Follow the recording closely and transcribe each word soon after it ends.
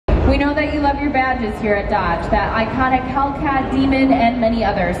We know that you love your badges here at Dodge, that iconic Hellcat, Demon, and many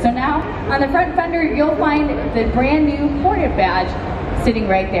others. So now, on the front fender, you'll find the brand new Hornet badge sitting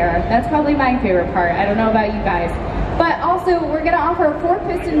right there. That's probably my favorite part. I don't know about you guys. But also, we're going to offer a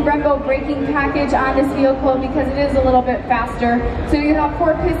 4-piston Brembo braking package on this vehicle because it is a little bit faster. So you have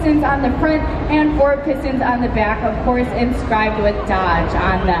 4 pistons on the front and 4 pistons on the back, of course, inscribed with Dodge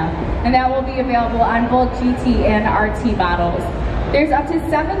on them. And that will be available on both GT and RT models. There's up to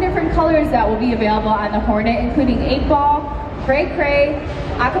 7 different colors that will be available on the Hornet, including 8-ball, Cray,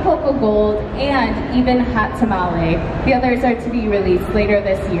 Acapulco Gold, and even Hot Tamale. The others are to be released later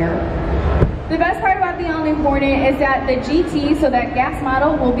this year. The best part about the all-new Hornet is that the GT, so that gas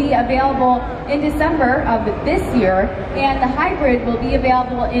model, will be available in December of this year, and the hybrid will be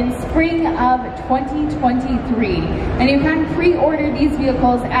available in spring of 2023. And you can pre-order these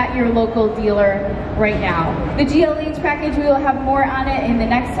vehicles at your local dealer right now. The GLH package, we will have more on it in the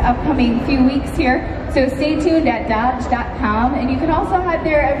next upcoming few weeks here, so stay tuned at Dodge.com, and you can also head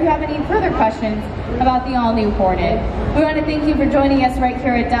there if you have any further questions about the all-new Hornet. We want to thank you for joining us right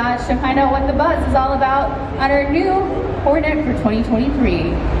here at Dodge to find out what the buzz is all about on our new Hornet for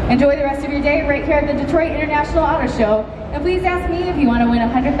 2023. Enjoy the rest of your day right here at the Detroit International Auto Show, and please ask me if you want to win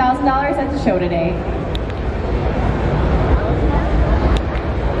 $100,000 at the show today.